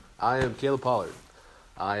I am Caleb Pollard.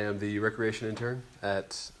 I am the recreation intern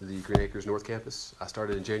at the Green Acres North Campus. I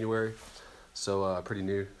started in January, so pretty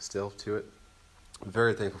new still to it. I'm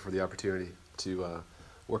very thankful for the opportunity to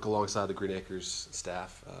work alongside the Green Acres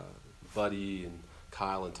staff, Buddy and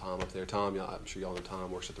Kyle and Tom up there. Tom, I'm sure y'all know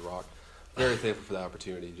Tom, works at The Rock. Very thankful for the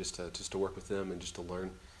opportunity just to work with them and just to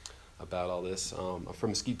learn about all this. I'm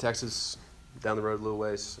from Mesquite, Texas, down the road a little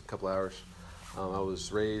ways, a couple hours. I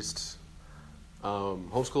was raised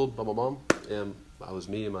homeschooled by my mom, and I was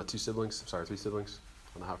me and my three siblings. I don't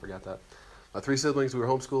know how I forgot that. My three siblings, we were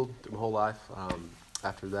homeschooled through my whole life.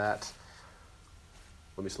 After that,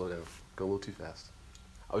 let me slow down. Going a little too fast.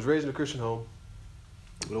 I was raised in a Christian home,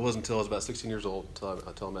 but it wasn't until I was about 16 years old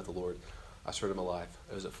until I met the Lord. I started my life.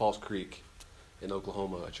 It was at Falls Creek in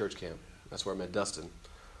Oklahoma, a church camp. That's where I met Dustin.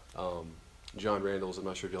 John Randalls, I'm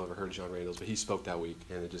not sure if y'all ever heard of John Randalls, but he spoke that week,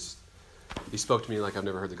 and he spoke to me like I've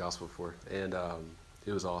never heard the gospel before, and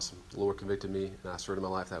it was awesome. The Lord convicted me, and I started my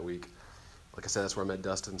life that week. Like I said, that's where I met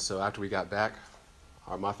Dustin. So after we got back,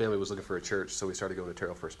 my family was looking for a church, so we started going to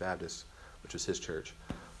Terrell First Baptist, which was his church.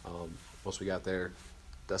 Once we got there,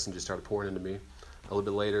 Dustin just started pouring into me. A little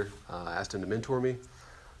bit later, I asked him to mentor me,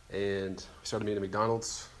 and we started meeting at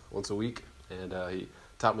McDonald's once a week, and he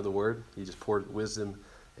taught me the Word. He just poured wisdom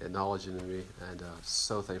and knowledge into me, and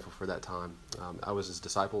so thankful for that time. I was his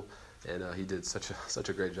disciple, and he did such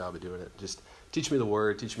a great job of doing it. Just teach me the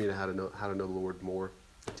Word, teach me how to know the Lord more,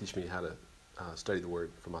 teach me how to study the Word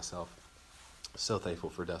for myself. So thankful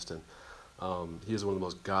for Dustin. He is one of the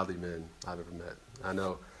most godly men I've ever met. I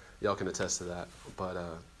know y'all can attest to that, but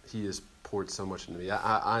he has poured so much into me.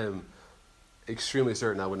 I am extremely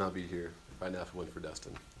certain I would not be here right now if it wasn't for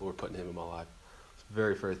Dustin. The Lord putting him in my life.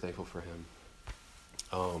 Very, very thankful for him.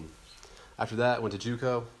 After that, I went to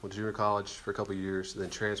JUCO, went to junior college for a couple of years, then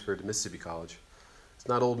transferred to Mississippi College. It's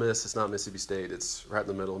not Ole Miss, it's not Mississippi State, it's right in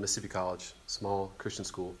the middle, Mississippi College, small Christian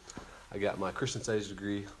school. I got my Christian Studies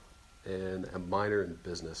degree and a minor in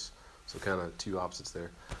business, so kind of two opposites there.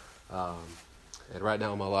 And right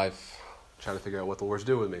now in my life, I'm trying to figure out what the Lord's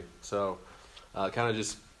doing with me. So kind of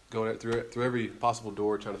just going through every possible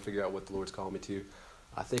door, trying to figure out what the Lord's calling me to.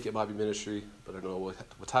 I think it might be ministry, but I don't know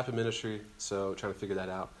what type of ministry, so trying to figure that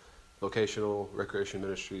out. Vocational, recreation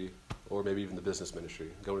ministry, or maybe even the business ministry.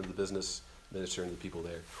 Going into the business, ministering to the people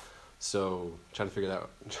there. So trying to figure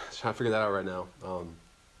that out right now.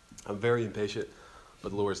 I'm very impatient, but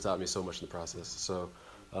the Lord's taught me so much in the process. So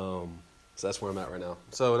that's where I'm at right now.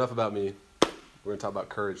 So enough about me. We're going to talk about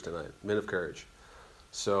courage tonight, men of courage.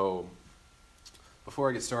 So before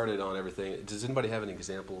I get started on everything, does anybody have any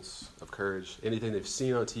examples of courage? Anything they've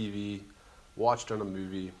seen on TV, watched on a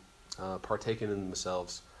movie, partaken in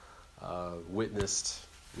themselves, witnessed?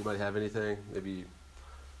 Anybody have anything? Maybe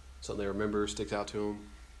something they remember sticks out to them?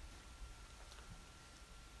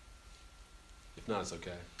 If not, it's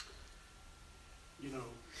okay.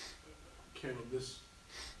 Caleb,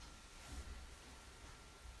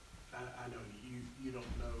 I know you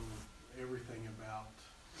don't know everything about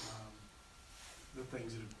the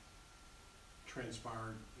things that have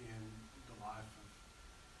transpired in the life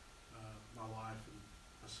of my wife and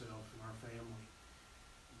myself and our family,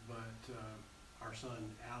 but our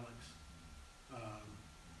son Alex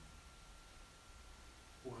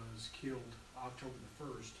was killed October the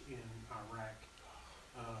 1st in Iraq,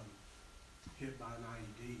 hit by an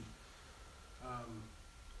IED.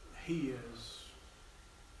 He is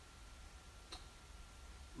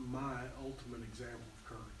my ultimate example of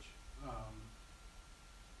courage.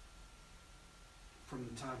 From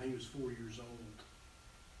the time he was 4 years old,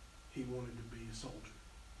 he wanted to be a soldier.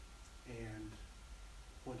 And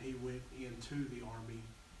when he went into the Army,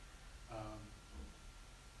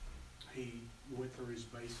 he went through his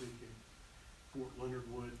basic at Fort Leonard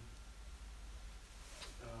Wood,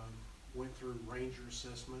 went through Ranger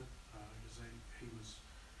assessment. He was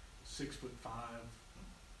 6'5",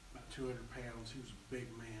 about 200 pounds. He was a big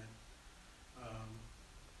man.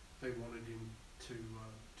 They wanted him to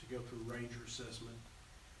go through Ranger assessment.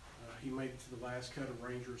 He made it to the last cut of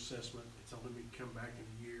Ranger assessment. They told him he'd come back in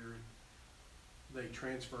a year. And they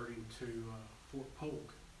transferred him to Fort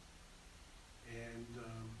Polk. And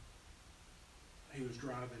he was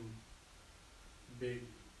driving big,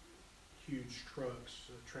 huge trucks,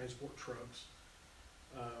 transport trucks.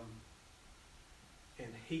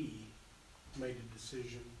 And he made a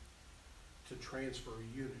decision to transfer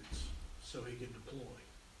units so he could deploy.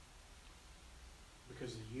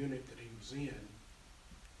 Because the unit that he was in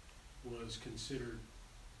was considered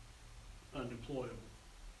undeployable.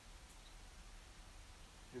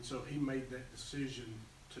 And so he made that decision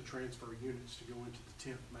to transfer units to go into the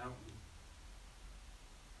 10th Mountain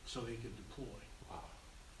so he could deploy. Wow.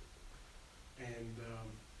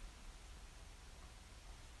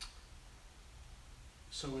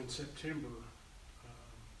 So in September,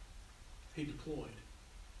 he deployed.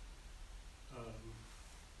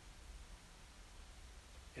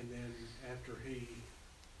 And then after he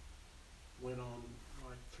went on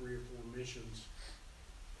like 3 or 4 missions,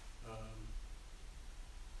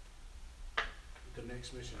 the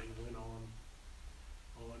next mission he went on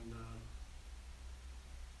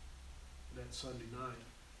that Sunday night,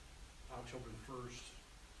 October the 1st,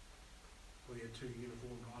 we had 2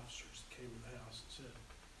 uniformed officers that came to the house and said,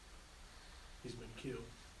 he's been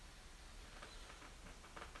killed.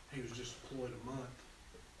 He was just deployed a month.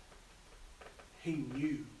 He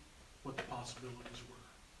knew what the possibilities were.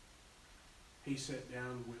 He sat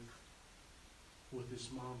down with his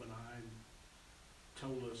mom and I and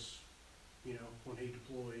told us, you know, when he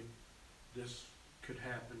deployed, this could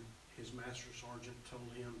happen. His master sergeant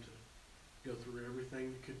told him to go through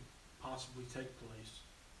everything that could possibly take place.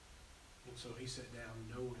 And so he sat down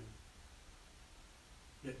knowing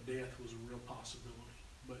that death was a real possibility,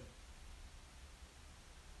 but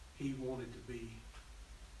he wanted to be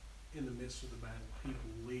in the midst of the battle. He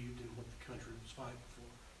believed in what the country was fighting for.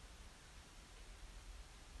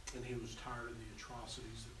 And he was tired of the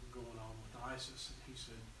atrocities that were going on with ISIS, and he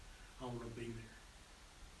said, I want to be there.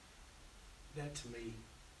 That to me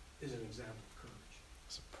is an example of courage.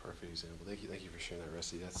 That's a perfect example. Thank you for sharing that,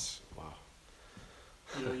 Rusty. That's, wow.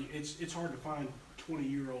 You know, it's hard to find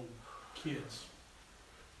 20-year-old kids,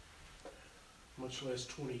 much less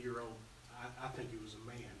 20-year-old. I think he was a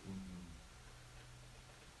man.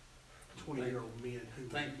 20-year-old men who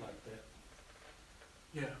think like that.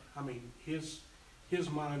 Yeah, I mean, his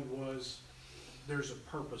mind was, there's a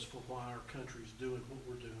purpose for why our country's doing what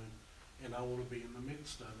we're doing, and I want to be in the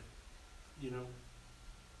midst of it. You know,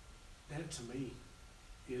 that to me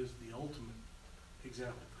is the ultimate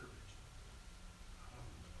example of courage.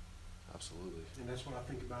 Absolutely. And that's what I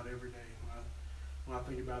think about every day. When I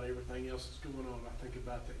think about everything else that's going on, I think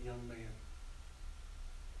about that young man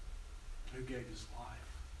who gave his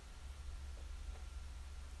life.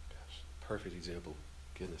 Gosh, perfect example.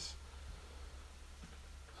 Goodness.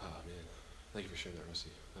 Oh, man. Thank you for sharing that,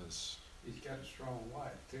 Rusty. That's... He's got a strong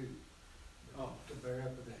wife too. Oh. To bear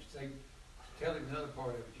up with that. Tell him another part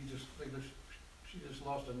of it. She just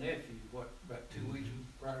lost a nephew, what, about 2 weeks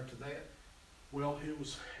prior to that? Well, it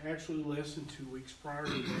was actually less than 2 weeks prior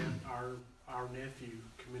to that, our nephew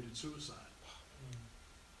committed suicide.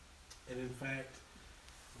 And in fact,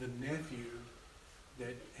 the nephew,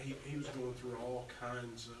 that he was going through all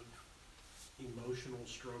kinds of emotional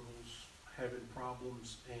struggles, having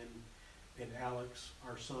problems, and Alex,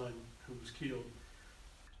 our son, who was killed,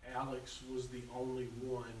 Alex was the only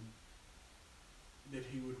one that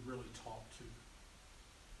he would really talk to.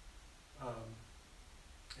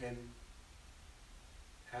 And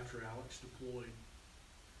after Alex deployed,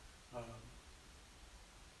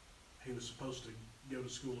 he was supposed to go to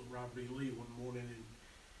school at Robert E. Lee one morning, and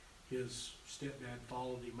his stepdad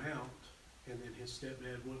followed him out, and then his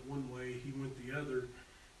stepdad went one way, he went the other,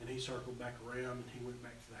 and he circled back around, and he went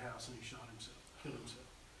back to the house, and he shot himself, killed himself.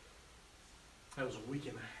 That was a week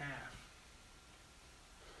and a half.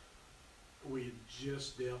 We had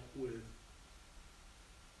just dealt with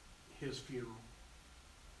his funeral,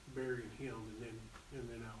 burying him, and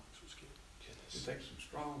then Alex was killed. It takes some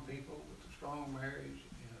strong people with a strong marriage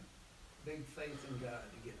and a big faith in God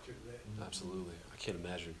to get through that. Absolutely. I can't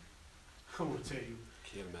imagine. I'm going to tell you,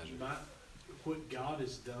 Can't imagine. what God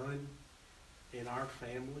has done in our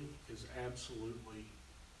family is absolutely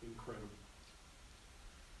incredible.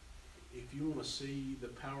 If you want to see the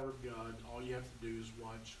power of God, all you have to do is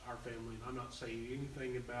watch our family. And I'm not saying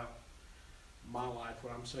anything about my life.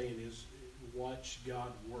 What I'm saying is watch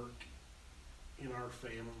God work in our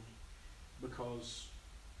family. Because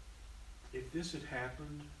if this had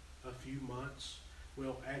happened a few months,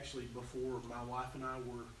 well, actually before my wife and I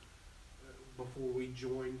were, before we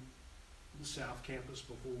joined the South Campus,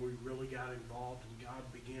 before we really got involved and God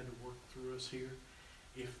began to work through us here,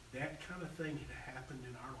 if that kind of thing had happened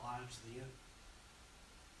in our lives then,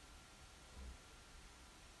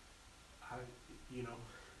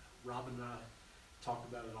 Robin and I talk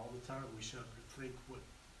about it all the time. We shudder to think what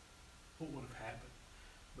would have happened.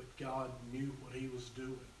 But God knew what he was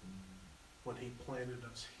doing when he planted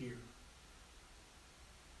us here.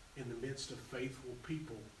 In the midst of faithful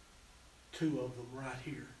people, 2 of them right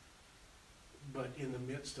here. But in the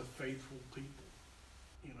midst of faithful people,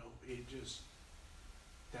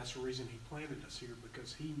 that's the reason he planted us here,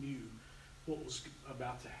 because he knew what was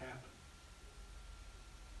about to happen.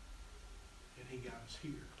 And he got us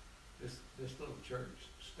here. This little church,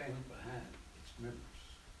 standing behind its members,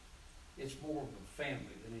 it's more of a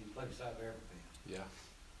family than any place I've ever been. Yeah.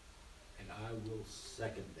 And I will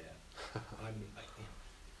second that. I mean,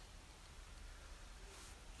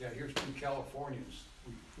 Yeah, here's two Californians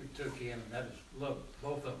we took in, and that is, love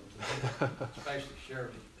both of them, especially Shirley.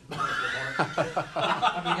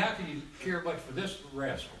 I mean, how can you care much for this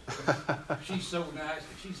rascal? She's so nice,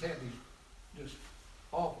 and she's had these just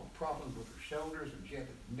awful problems with her shoulders, and she had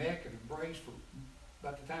a neck and a brace for,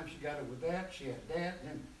 about the time she got it with that, she had that, and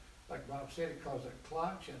then, like Bob said, it caused a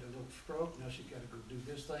clot, she had a little stroke, now she's gotta go do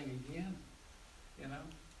this thing again, you know?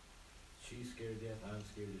 she's scared to death, I'm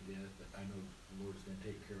scared to death, but I know the Lord's gonna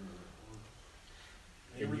take care of her.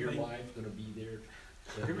 And your Everything- wife's gonna be there.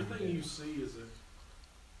 Everything you see is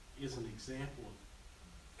an example of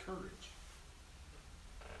courage.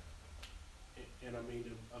 And I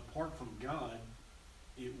mean, apart from God,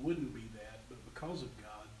 it wouldn't be that, but because of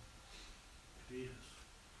God, it is.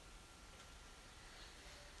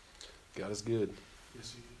 God is good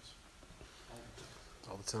Yes, He is. All the time.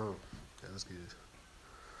 all the time. God is good.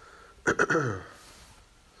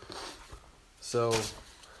 So,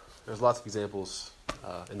 there's lots of examples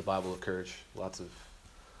in the Bible of courage. Lots of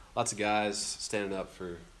guys standing up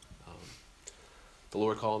for the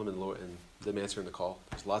Lord calling them and them answering the call.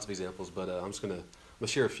 There's lots of examples, but I'm gonna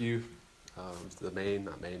share a few. Not main,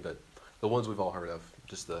 but the ones we've all heard of.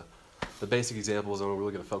 Just the basic examples, and we're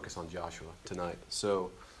really gonna focus on Joshua tonight.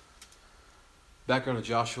 So, background of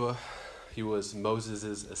Joshua, he was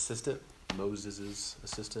Moses' assistant.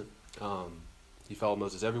 He followed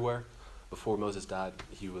Moses everywhere. Before Moses died,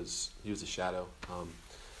 he was a shadow.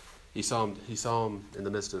 He saw him in the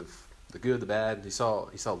midst of the good, the bad. He saw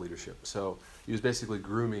leadership. So he was basically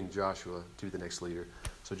grooming Joshua to be the next leader.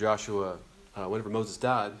 So Joshua, whenever Moses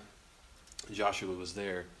died, Joshua was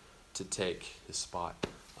there to take his spot.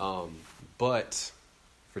 But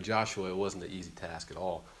for Joshua, it wasn't an easy task at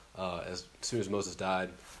all. As soon as Moses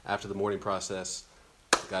died, after the mourning process,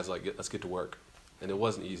 the guys were like, let's get to work. And it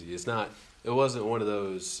wasn't easy. It wasn't one of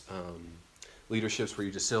those leaderships where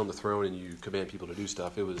you just sit on the throne and you command people to do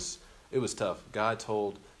stuff. It was tough. God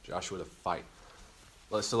told Joshua to fight.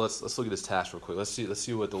 Let's look at his task real quick. Let's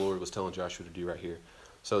see what the Lord was telling Joshua to do right here.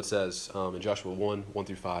 So it says in Joshua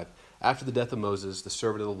 1:1-5, after the death of Moses, the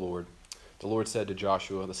servant of the Lord said to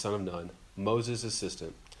Joshua, the son of Nun, Moses'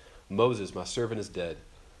 assistant, Moses, my servant, is dead.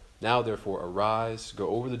 Now, therefore, arise, go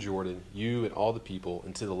over the Jordan, you and all the people,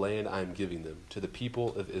 into the land I am giving them, to the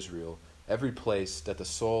people of Israel. Every place that the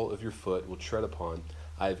sole of your foot will tread upon,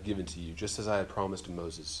 I have given to you, just as I had promised to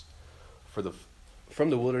Moses.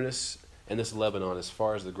 From the wilderness and this Lebanon, as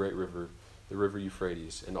far as the great river, the river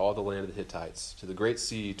Euphrates, and all the land of the Hittites, to the great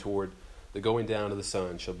sea toward the going down of the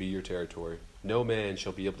sun shall be your territory. No man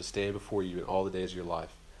shall be able to stand before you in all the days of your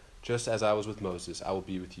life. Just as I was with Moses, I will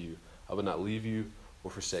be with you. I will not leave you or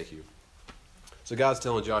forsake you. So God's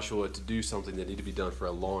telling Joshua to do something that needed to be done for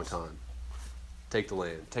a long time. Take the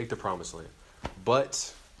land, take the promised land.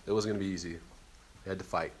 But it wasn't going to be easy. They had to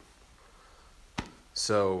fight.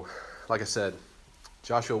 So, like I said,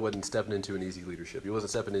 Joshua wasn't stepping into an easy leadership. He wasn't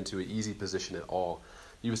stepping into an easy position at all.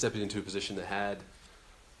 He was stepping into a position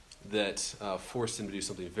that forced him to do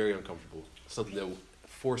something very uncomfortable, something that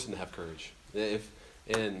forced him to have courage. And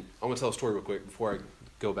I'm going to tell a story real quick before I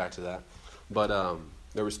go back to that. But in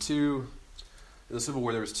the Civil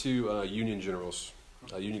War, there was two Union generals,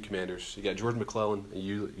 Union commanders. You got George McClellan and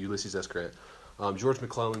Ulysses S. Grant. George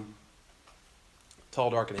McClellan, tall,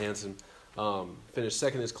 dark, and handsome, finished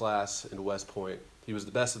second in his class in West Point. He was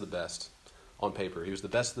the best of the best on paper. He was the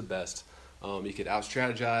best of the best. He could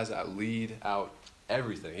out-strategize, out-lead, out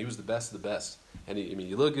everything. He was the best of the best. And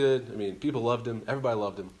he looked good. People loved him. Everybody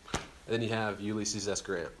loved him. And then you have Ulysses S.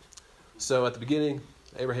 Grant. So at the beginning,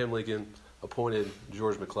 Abraham Lincoln appointed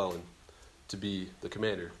George McClellan to be the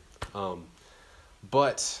commander.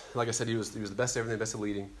 But, like I said, he was the best at everything, best at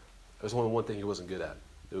leading. There was only one thing he wasn't good at.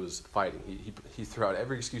 It was fighting. He threw out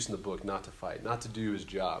every excuse in the book not to fight, not to do his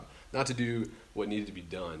job, not to do what needed to be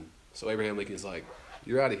done. So Abraham Lincoln's like,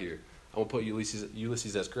 you're out of here. I'm going to put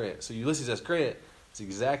Ulysses S. Grant. So Ulysses S. Grant is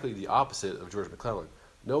exactly the opposite of George McClellan.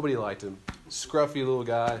 Nobody liked him. Scruffy little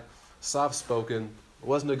guy, soft-spoken,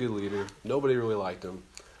 wasn't a good leader. Nobody really liked him.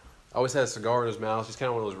 Always had a cigar in his mouth. He's kind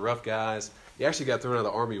of one of those rough guys. He actually got thrown out of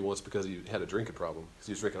the army once because he had a drinking problem, because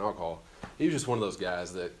he was drinking alcohol. He was just one of those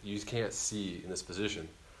guys that you can't see in this position.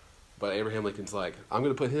 But Abraham Lincoln's like, I'm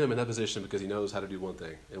going to put him in that position because he knows how to do one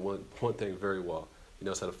thing, and one thing very well. He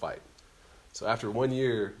knows how to fight. So after 1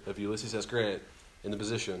 year of Ulysses S. Grant in the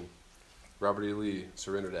position, Robert E. Lee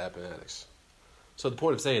surrendered to Appomattox. So the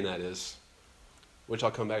point of saying that is, which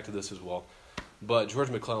I'll come back to this as well, but George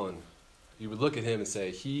McClellan, you would look at him and say,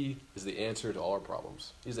 he is the answer to all our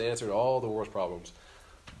problems. He's the answer to all the world's problems.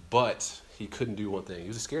 But he couldn't do one thing. He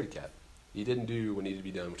was a scaredy cat. He didn't do what needed to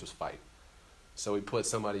be done, which was fight. So he put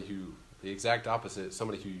somebody the exact opposite,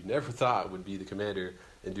 somebody who you never thought would be the commander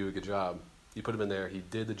and do a good job. He put him in there. He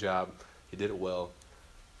did the job. He did it well,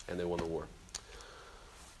 and they won the war.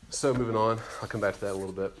 So moving on, I'll come back to that a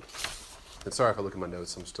little bit. And sorry if I look at my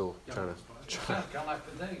notes. I'm still trying to. Kind of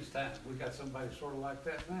like today's time. We got somebody sort of like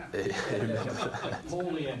that now.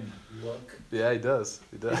 Napoleon look. Yeah, he does.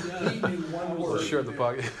 He does. He knew one Little word. shirt in the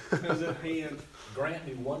pocket. Has a hand Grant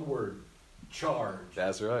knew one word. Charge.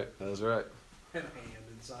 That's right. That's right. and a hand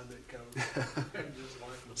inside that coat. Just like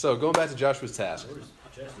So going back to Joshua's task. Where's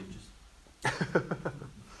Jesse? Just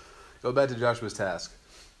Go back to Joshua's task.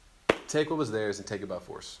 Take what was theirs and take it by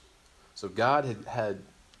force. So God had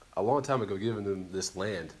a long time ago given them this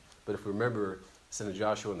land. But if we remember sending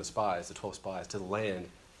Joshua and the 12 spies, to the land,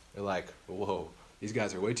 they're like, whoa, these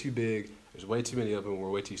guys are way too big. There's way too many of them.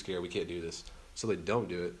 We're way too scared. We can't do this. So they don't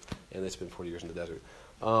do it, and they spend 40 years in the desert.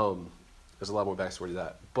 There's a lot more backstory to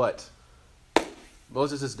that. But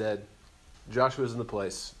Moses is dead. Joshua is in the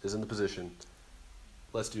place, is in the position.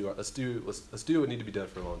 Let's do what needs to be done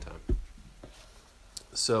for a long time.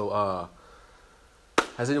 So,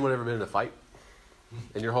 has anyone ever been in a fight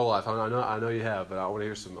in your whole life? I know you have, but I want to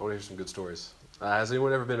hear some good stories. Has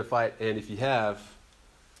anyone ever been in a fight? And if you have,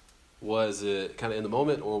 was it kind of in the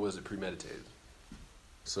moment or was it premeditated?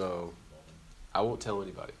 So, I won't tell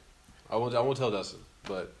anybody. I won't tell Dustin.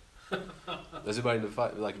 But has anybody in a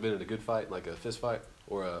fight, like been in a good fight, like a fist fight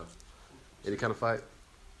or any kind of fight?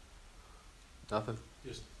 Nothing.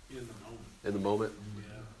 just in the moment. In the moment. Yeah.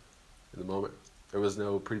 In the moment. There was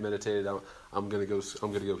no premeditated. I'm gonna go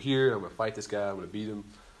here. I'm gonna fight this guy. I'm gonna beat him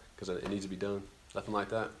because it needs to be done. Nothing like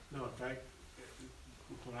that. No, in fact,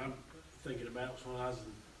 what I'm thinking about was when I was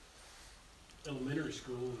in elementary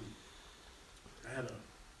school, and I had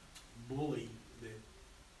a bully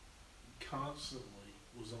that constantly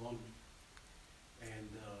was on me. And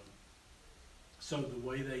so the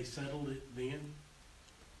way they settled it then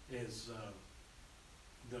is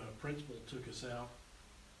the principal took us out,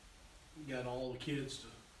 got all the kids to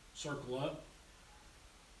circle up,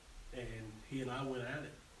 and he and I went at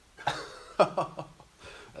it.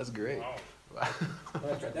 That's great. That's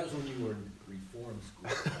right. That was when you were in reform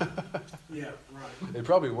school. Yeah, right. It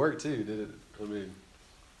probably worked too, did it? I mean,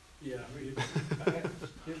 Yeah,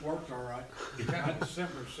 it worked all right. Kind of a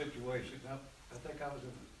similar situation. I think I was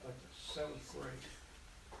in like the 7th grade,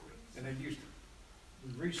 and they used to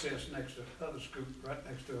recess next to other school, right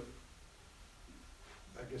next to,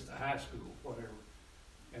 I guess, the high school, whatever.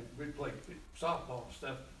 And we'd play softball and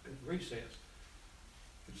stuff at recess.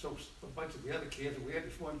 And so a bunch of the other kids, and we had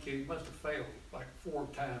this one kid, he must have failed like 4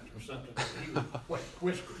 times or something. He was like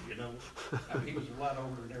whiskered, you know. I mean, he was a lot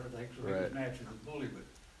older and everything, so he was Right. naturally a bully. But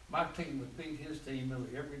my team would beat his team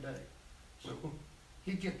nearly every day. So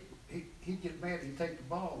he'd get mad, he'd take the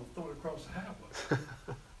ball and throw it across the highway.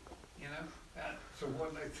 You know? So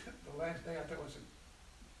one day, the last day I told him,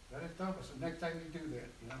 I said, next time you do that,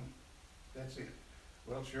 you know, that's it.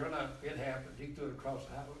 Well, sure enough, it happened. He threw it across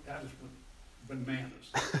the highway. I just went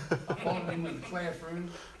bananas. I followed him in the classroom,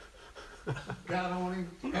 got on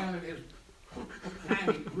him, pounded his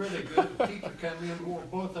tiny really good. The teacher come in, wore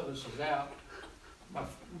both of us out. My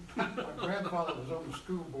grandfather was on the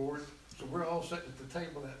school board, so we're all sitting at the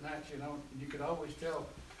table that night, you know, and you could always tell,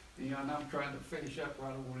 you know, and I'm trying to finish up where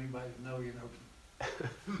I don't want anybody to know, you know.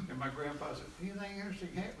 And my grandpa said, anything interesting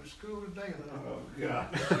happened at school today? And oh, God.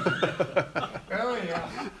 Oh,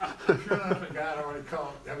 yeah. Sure enough, the guy had already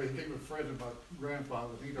called. I mean, he was friends with my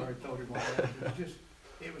grandfather. He'd already told him all that.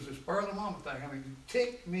 It was a spur of the moment thing. I mean, it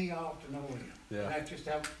ticked me off to no end. Yeah. And that's just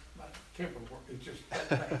how my temper worked. It's just that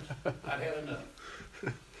fast. I'd had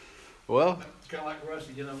enough. well, It's kind of like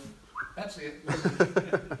Rusty, you know. That's it.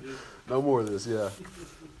 no more of this. Yeah.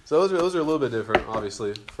 So those are a little bit different,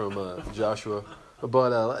 obviously, from Joshua.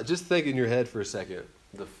 But just think in your head for a second,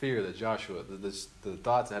 the fear that Joshua, the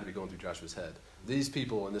thoughts that had to be going through Joshua's head. These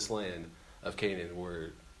people in this land of Canaan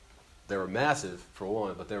they were massive for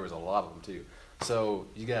one, but there was a lot of them too. So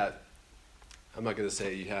you got, I'm not going to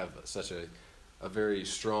say you have such a very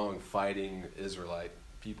strong fighting Israelite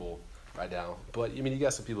people right now, but I mean you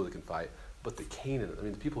got some people that can fight. But the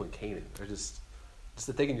people in Canaan are just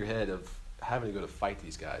the thing in your head of having to go to fight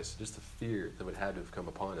these guys, just the fear that would have to have come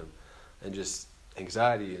upon him, and just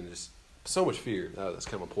anxiety and just so much fear. That's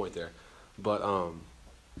kind of a point there, but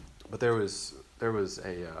there was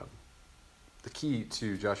the key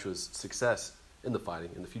to Joshua's success in the fighting,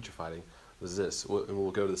 in the future fighting, was this. And we'll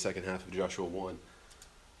go to the second half of Joshua 1.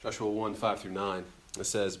 Joshua 1, 5-9. It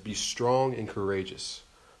says, "Be strong and courageous,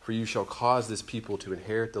 for you shall cause this people to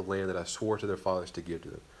inherit the land that I swore to their fathers to give to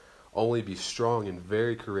them. Only be strong and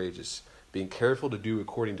very courageous. being careful to do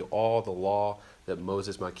according to all the law that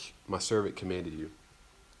Moses, my servant, commanded you.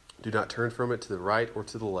 Do not turn from it to the right or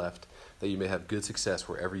to the left, that you may have good success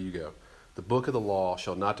wherever you go. The book of the law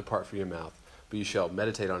shall not depart from your mouth, but you shall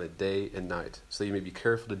meditate on it day and night, so that you may be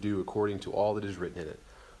careful to do according to all that is written in it.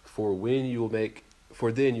 For then you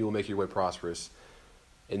will make your way prosperous,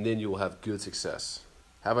 and then you will have good success.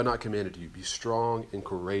 Have I not commanded you? Be strong and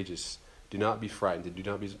courageous. Do not be frightened, and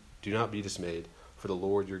do not be dismayed, for the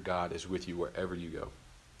Lord your God is with you wherever you go.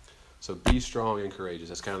 So be strong and courageous.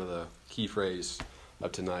 That's kind of the key phrase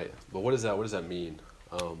of tonight. But what does that mean?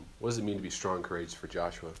 What does it mean to be strong and courageous for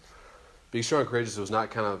Joshua? Being strong and courageous was not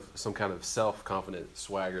kind of some kind of self-confident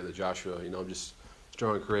swagger that Joshua, I'm just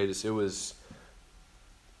strong and courageous. It was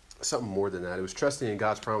something more than that. It was trusting in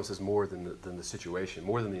God's promises more than the situation,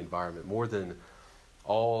 more than the environment, more than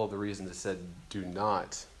all the reasons it said do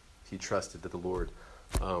not. He trusted that the Lord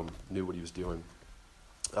knew what he was doing.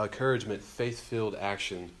 Encouragement, faith-filled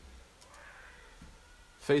action.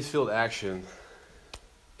 Faith-filled action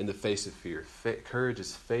in the face of fear. Courage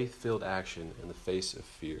is faith-filled action in the face of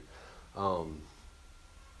fear. So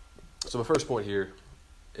my first point here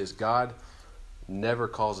is God never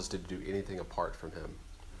calls us to do anything apart from him.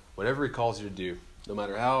 Whatever he calls you to do, no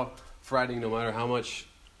matter how frightening, no matter how much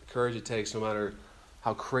courage it takes, no matter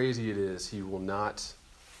how crazy it is, he will not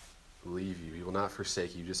leave you. He will not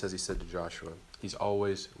forsake you, just as he said to Joshua. He's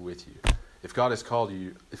always with you. If God has called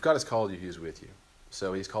you, he is with you.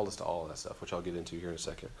 So he's called us to all of that stuff, which I'll get into here in a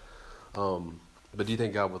second. But do you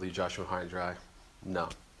think God will leave Joshua high and dry? No.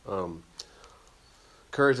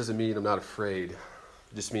 Courage doesn't mean I'm not afraid.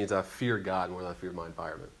 It just means I fear God more than I fear my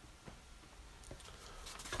environment.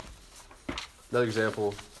 Another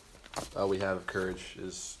example we have of courage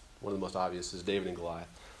is one of the most obvious is David and Goliath.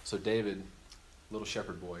 So David, little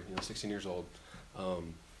shepherd boy, 16 years old,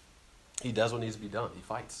 he does what needs to be done. He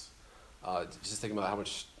fights. Just think about how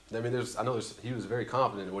much. He was very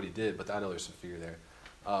confident in what he did, but I know there's some fear there.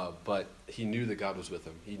 But he knew that God was with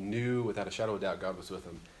him. He knew without a shadow of doubt God was with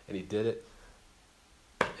him, and he did it.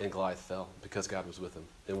 And Goliath fell because God was with him.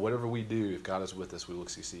 And whatever we do, if God is with us, we will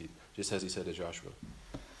succeed, just as he said to Joshua.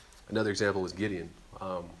 Another example was Gideon. I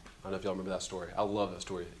don't know if y'all remember that story. I love that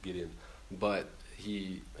story, Gideon. But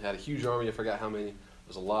he had a huge army. I forgot how many. It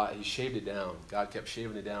was a lot. He shaved it down. God kept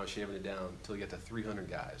shaving it down until he got to 300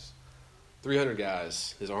 guys. 300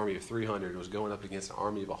 guys, his army of 300 was going up against an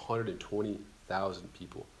army of 120,000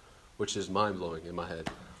 people, which is mind-blowing in my head.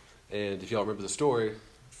 And if y'all remember the story,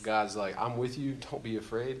 God's like, I'm with you, don't be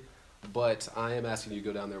afraid, but I am asking you to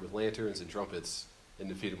go down there with lanterns and trumpets and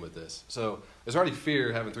defeat him with this. So there's already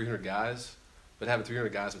fear having 300 guys, but having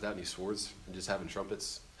 300 guys without any swords and just having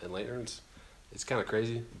trumpets and lanterns, it's kind of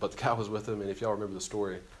crazy, but God was with them, and if y'all remember the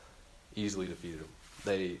story, easily defeated them.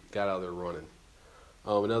 They got out of there running.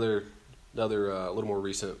 Another a little more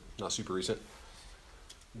recent, not super recent,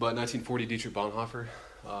 but 1940 Dietrich Bonhoeffer.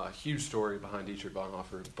 Huge story behind Dietrich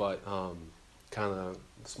Bonhoeffer, but kind of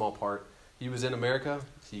small part. He was in America.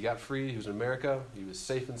 He got free. He was in America. He was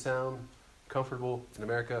safe and sound, comfortable in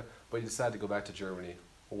America, but he decided to go back to Germany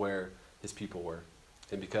where his people were.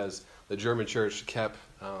 And because the German church kept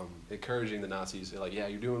encouraging the Nazis, they're like, yeah,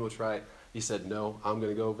 you're doing what's right. He said, no, I'm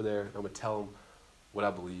going to go over there. I'm going to tell them what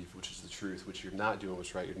I believe, which is the truth, which you're not doing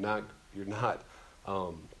what's right. You're not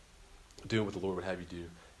doing what the Lord would have you do.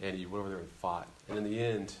 And he went over there and fought. And in the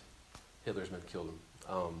end, Hitler's men killed him.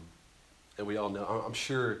 And we all know, I'm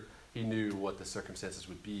sure he knew what the circumstances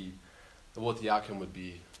would be, what the outcome would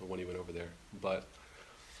be when he went over there. But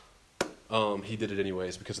he did it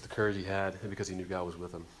anyways because of the courage he had and because he knew God was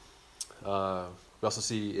with him. We also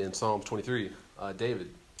see in Psalm 23, David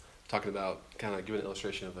talking about kind of giving an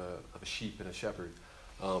illustration of a sheep and a shepherd.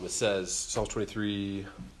 It says, Psalm 23:4,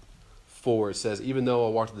 it says, even though I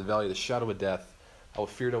walk through the valley of the shadow of death, I will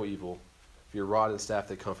fear no evil. For your rod and staff,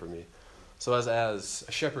 they comfort me. So as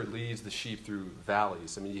a shepherd leads the sheep through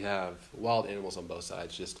valleys, you have wild animals on both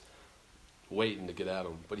sides just waiting to get at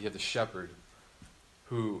them. But you have the shepherd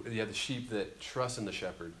you have the sheep that trust in the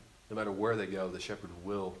shepherd. No matter where they go, the shepherd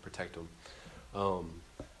will protect them.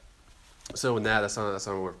 So in that's not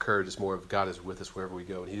more of courage. It's more of God is with us wherever we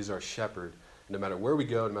go. And he's our shepherd. And no matter where we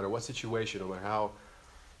go, no matter what situation, no matter how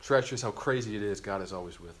treacherous, how crazy it is, God is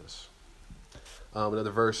always with us.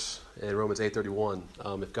 Another verse in Romans 8:31,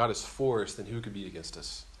 if God is for us, then who could be against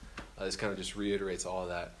us? This kind of just reiterates all of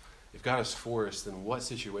that. If God is for us, then what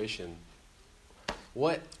situation,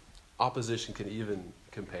 what opposition can even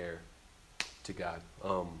compare to God?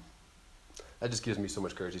 That just gives me so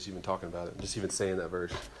much courage just even talking about it, just even saying that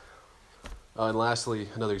verse. And lastly,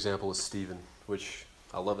 another example is Stephen, which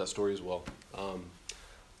I love that story as well.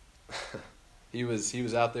 He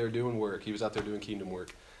was out there doing work. He was out there doing kingdom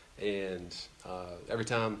work. And every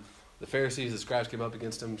time the Pharisees, the scribes came up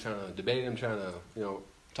against him, trying to debate him, trying to,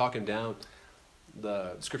 talk him down,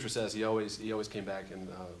 the scripture says he always came back and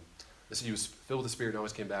he was filled with the Spirit and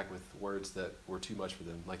always came back with words that were too much for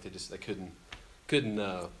them. Like they couldn't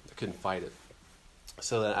fight it.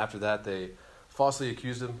 So then after that, they falsely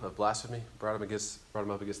accused him of blasphemy, brought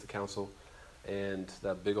him up against the council. And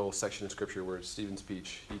that big old section in Scripture where it's Stephen's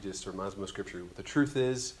speech, he just reminds them of Scripture. The truth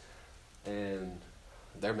is, and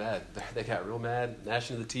they're mad. They got real mad,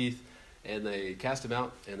 gnashing of the teeth, and they cast him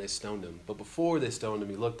out and they stoned him. But before they stoned him,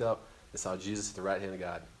 he looked up and saw Jesus at the right hand of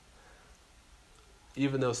God.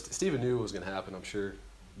 Even though Stephen knew what was going to happen, I'm sure,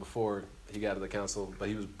 before he got to the council, but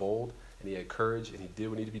he was bold and he had courage and he did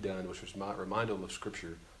what needed to be done, which was remind him of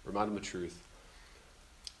Scripture, remind him of truth.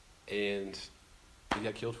 And he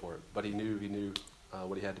got killed for it, but he knew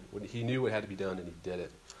what had to be done, and he did it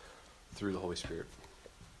through the Holy Spirit.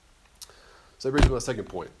 So that brings me to my second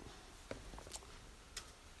point.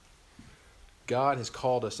 God has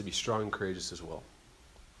called us to be strong and courageous as well.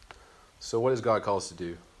 So what does God call us to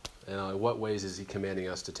do? And in what ways is He commanding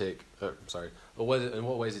us to take? In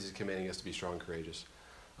what ways is He commanding us to be strong and courageous?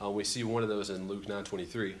 We see one of those in Luke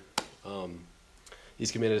 9:23.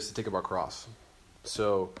 He's commanded us to take up our cross.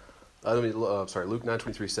 So. Luke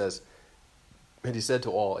 9:23 says, and He said to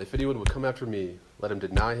all, if anyone would come after me, let him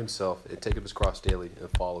deny himself and take up his cross daily and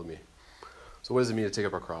follow me. So what does it mean to take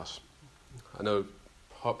up our cross? I know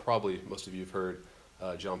probably most of you have heard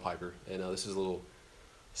John Piper, and this is a little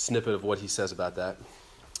snippet of what he says about that.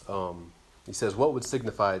 He says, what would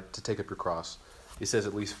signify to take up your cross? He says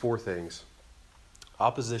at least 4 things: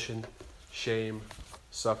 opposition, shame,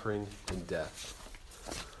 suffering, and death.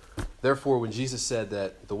 Therefore, when Jesus said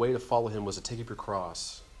that the way to follow Him was to take up your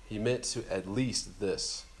cross, He meant to at least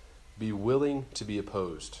this: be willing to be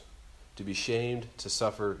opposed, to be shamed, to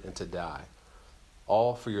suffer, and to die,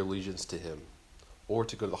 all for your allegiance to Him. Or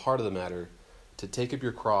to go to the heart of the matter, to take up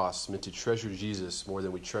your cross meant to treasure Jesus more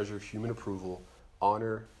than we treasure human approval,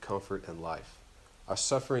 honor, comfort, and life. Our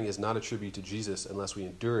suffering is not a tribute to Jesus unless we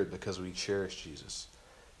endure it because we cherish Jesus.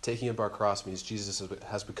 Taking up our cross means Jesus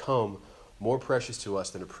has become more precious to us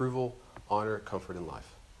than approval, honor, comfort, and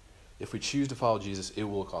life. If we choose to follow Jesus, it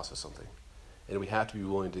will cost us something. And we have to be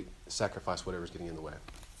willing to sacrifice whatever's getting in the way.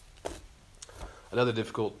 Another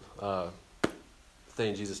difficult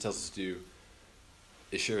thing Jesus tells us to do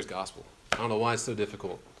is share His gospel. I don't know why it's so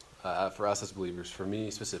difficult for us as believers, for me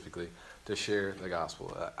specifically, to share the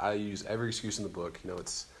gospel. I use every excuse in the book.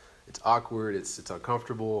 It's awkward, it's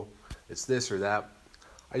uncomfortable, it's this or that.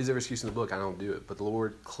 I use every excuse in the book. I don't do it. But the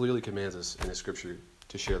Lord clearly commands us in His Scripture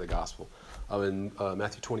to share the gospel. In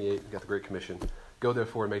Matthew 28, we've got the Great Commission. Go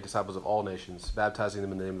therefore and make disciples of all nations, baptizing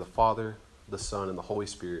them in the name of the Father, the Son, and the Holy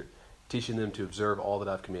Spirit, teaching them to observe all that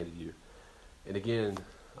I've commanded you. And again,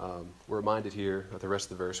 we're reminded here at the rest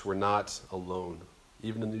of the verse, we're not alone.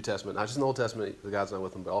 Even in the New Testament, not just in the Old Testament, God's not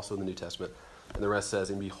with them, but also in the New Testament. And the rest says,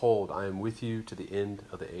 and behold, I am with you to the end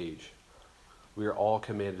of the age. We are all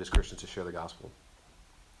commanded as Christians to share the gospel,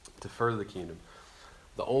 to further the kingdom.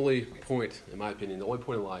 The only point, in my opinion, the only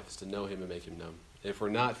point in life is to know Him and make Him known. If we're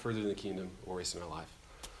not furthering the kingdom, we're wasting our life.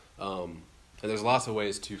 And there's lots of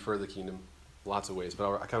ways to further the kingdom, lots of ways,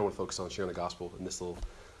 but I kind of want to focus on sharing the gospel in this little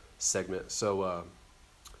segment. So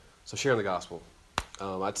sharing the gospel.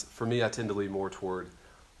 For me, I tend to lean more toward,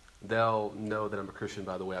 they'll know that I'm a Christian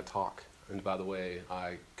by the way I talk and by the way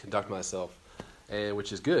I conduct myself, and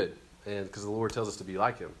which is good, and because the Lord tells us to be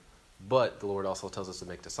like Him. But the Lord also tells us to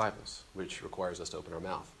make disciples, which requires us to open our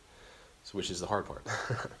mouth, which is the hard part.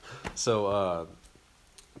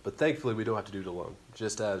 But thankfully we don't have to do it alone.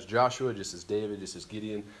 Just as Joshua, just as David, just as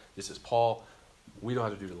Gideon, just as Paul, we don't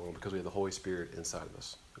have to do it alone because we have the Holy Spirit inside of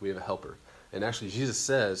us. We have a helper. And actually Jesus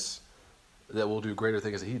says that we'll do greater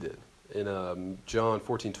things than He did. In John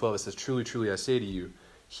 14:12 it says, truly, truly I say to you,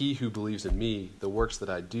 he who believes in me, the works that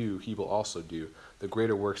I do, he will also do. The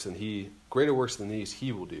greater works than these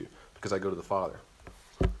he will do, because I go to the Father.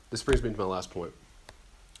 This brings me to my last point.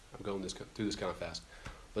 I'm going through this kind of fast.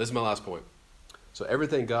 But this is my last point. So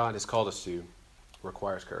everything God has called us to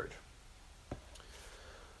requires courage.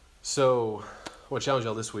 So I want to challenge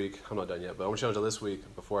y'all this week. I'm not done yet, but I want to challenge y'all this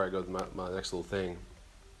week, before I go to my next little thing,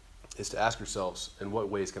 is to ask yourselves, in what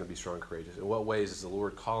ways can I be strong and courageous? In what ways is the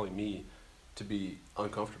Lord calling me to be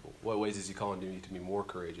uncomfortable? What ways is He calling me to be more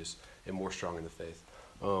courageous and more strong in the faith?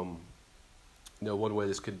 One way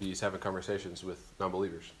this could be is having conversations with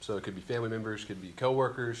non-believers. So it could be family members, could be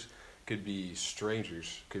coworkers, could be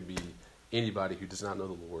strangers, could be anybody who does not know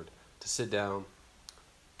the Lord. To sit down,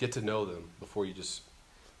 get to know them before you just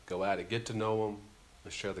go at it. Get to know them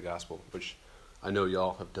and share the gospel, which I know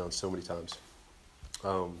y'all have done so many times.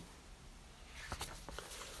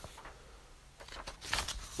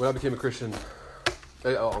 When I became a Christian,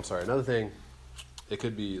 another thing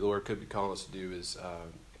the Lord could be calling us to do is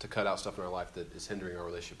to cut out stuff in our life that is hindering our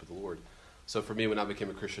relationship with the Lord. So for me, when I became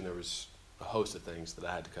a Christian, there was a host of things that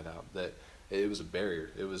I had to cut out. That it was a barrier.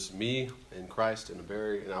 It was me and Christ and a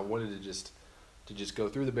barrier, and I wanted to just go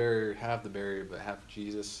through the barrier, have the barrier, but have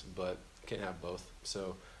Jesus, but can't have both.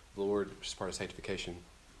 So the Lord, which is part of sanctification,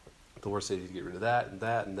 the Lord said to get rid of that and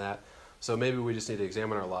that and that. So maybe we just need to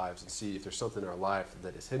examine our lives and see if there's something in our life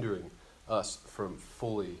that is hindering us from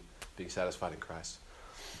fully being satisfied in Christ.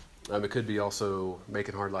 It could be also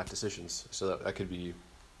making hard life decisions. So that could be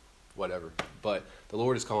whatever. But the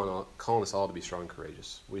Lord is calling us all to be strong and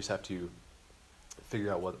courageous. We just have to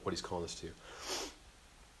figure out what He's calling us to.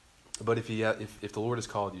 But if the Lord has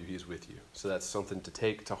called you, He is with you. So that's something to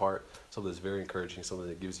take to heart, something that's very encouraging, something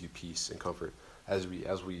that gives you peace and comfort as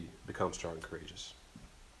we become strong and courageous.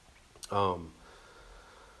 One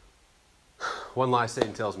lie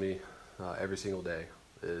Satan tells me every single day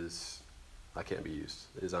is I can't be used.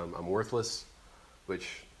 Is I'm worthless,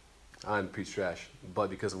 which I'm preach trash, but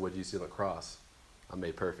because of what Jesus did on the cross, I'm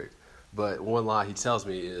made perfect. But one lie he tells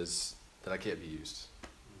me is that I can't be used.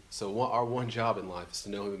 So our one job in life is to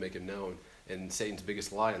know Him and make Him known. And Satan's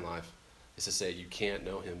biggest lie in life is to say you can't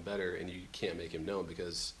know Him better and you can't make Him known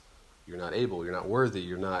because you're not able, you're not worthy,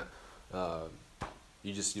 you're not.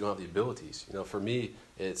 You don't have the abilities. For me,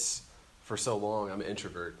 it's for so long I'm an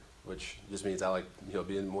introvert, which just means I like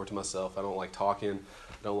being more to myself. I don't like talking.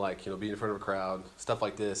 I don't like being in front of a crowd, stuff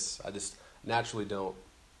like this. I just naturally don't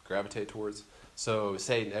gravitate towards. So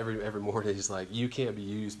Satan every morning he's like, you can't be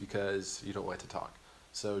used because you don't like to talk.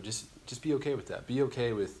 So just be okay with that. Be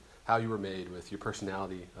okay with how you were made, with your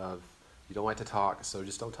personality of you don't like to talk, so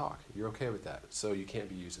just don't talk. You're okay with that. So you can't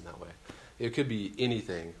be used in that way. It could be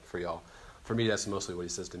anything for y'all. For me, that's mostly what he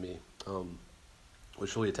says to me,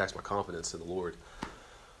 which really attacks my confidence in the Lord.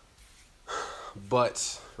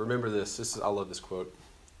 But remember this. I love this quote.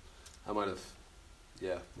 I might have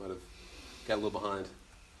got a little behind.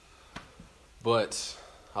 But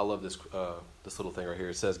I love this little thing right here.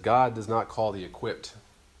 It says, God does not call the equipped.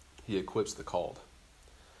 He equips the called.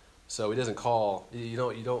 So He doesn't call. You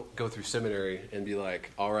don't go through seminary and be like,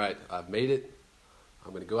 all right, I've made it. I'm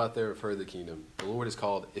going to go out there and further the kingdom. The Lord is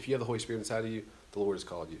called. If you have the Holy Spirit inside of you, the Lord has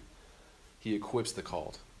called you. He equips the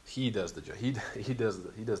called. He does the job. He does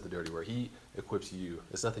the dirty work. He equips you.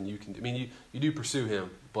 It's nothing you can do. I mean, you do pursue Him,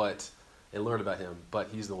 and learn about Him, but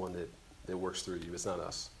He's the one that works through you. It's not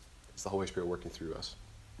us. It's the Holy Spirit working through us.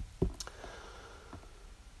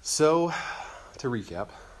 So, to recap,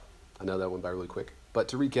 I know that went by really quick, but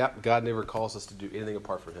to recap, God never calls us to do anything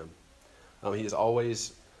apart from Him. He's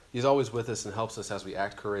always with us and helps us as we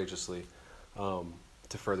act courageously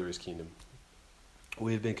to further His kingdom.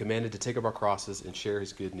 We have been commanded to take up our crosses and share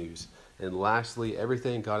His good news. And lastly,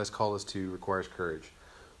 everything God has called us to requires courage.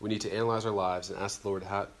 We need to analyze our lives and ask the Lord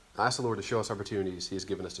to show us opportunities He has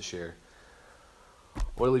given us to share. I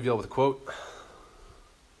want to leave you all with a quote. I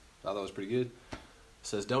thought that was pretty good. It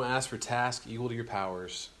says, don't ask for tasks equal to your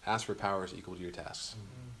powers. Ask for powers equal to your tasks.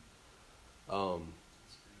 Let's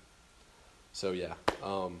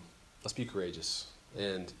be courageous.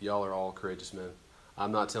 And y'all are all courageous men.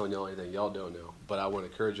 I'm not telling y'all anything y'all don't know, but I want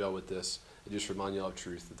to encourage y'all with this and just remind y'all of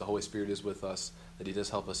truth, that the Holy Spirit is with us, that He does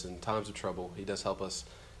help us in times of trouble. He does help us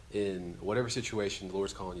in whatever situation the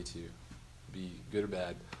Lord's calling you to, be good or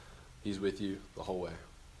bad. He's with you the whole way.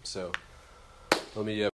 So let me